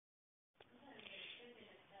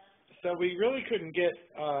So we really couldn't get,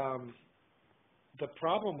 the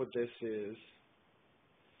problem with this is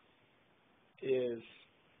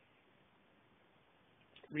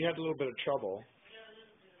we had a little bit of trouble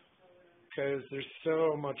because there's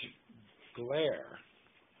so much glare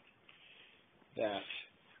that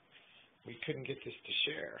we couldn't get this to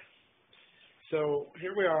share. So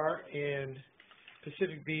here we are in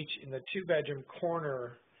Pacific Beach in the 2-bedroom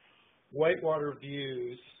corner whitewater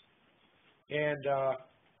views, and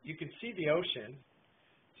you can see the ocean.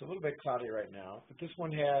 It's a little bit cloudy right now, but this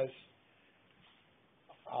one has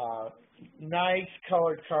nice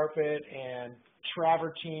colored carpet and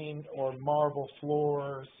travertine or marble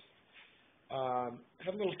floors.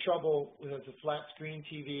 Had a little trouble with a flat screen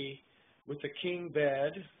TV with a king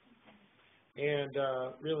bed, and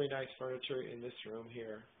really nice furniture in this room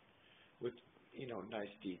here with, nice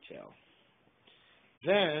detail.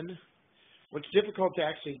 Then, what's difficult to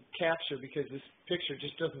actually capture because this picture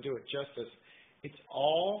just doesn't do it justice, it's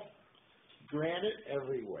all granite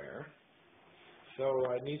everywhere. So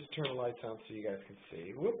I need to turn the lights on so you guys can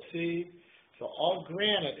see. Whoopsie. So all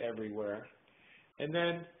granite everywhere. And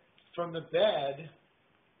then from the bed,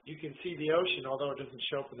 you can see the ocean, although it doesn't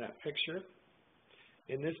show up in that picture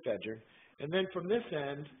in this bedroom. And then from this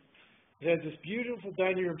end, it has this beautiful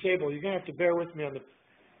dining room table. You're going to have to bear with me on the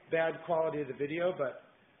bad quality of the video, but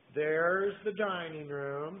there's the dining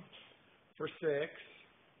room for 6.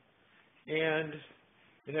 And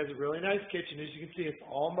it has a really nice kitchen. As you can see, it's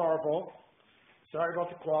all marble. Sorry about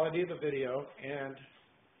the quality of the video. And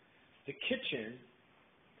the kitchen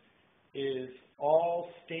is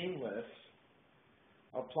all stainless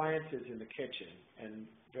appliances in the kitchen and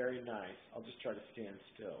very nice. I'll just try to stand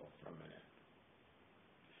still for a minute.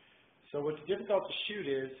 So what's difficult to shoot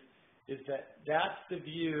is that that's the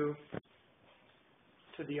view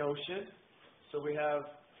to the ocean. So we have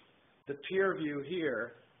the pier view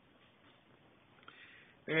here,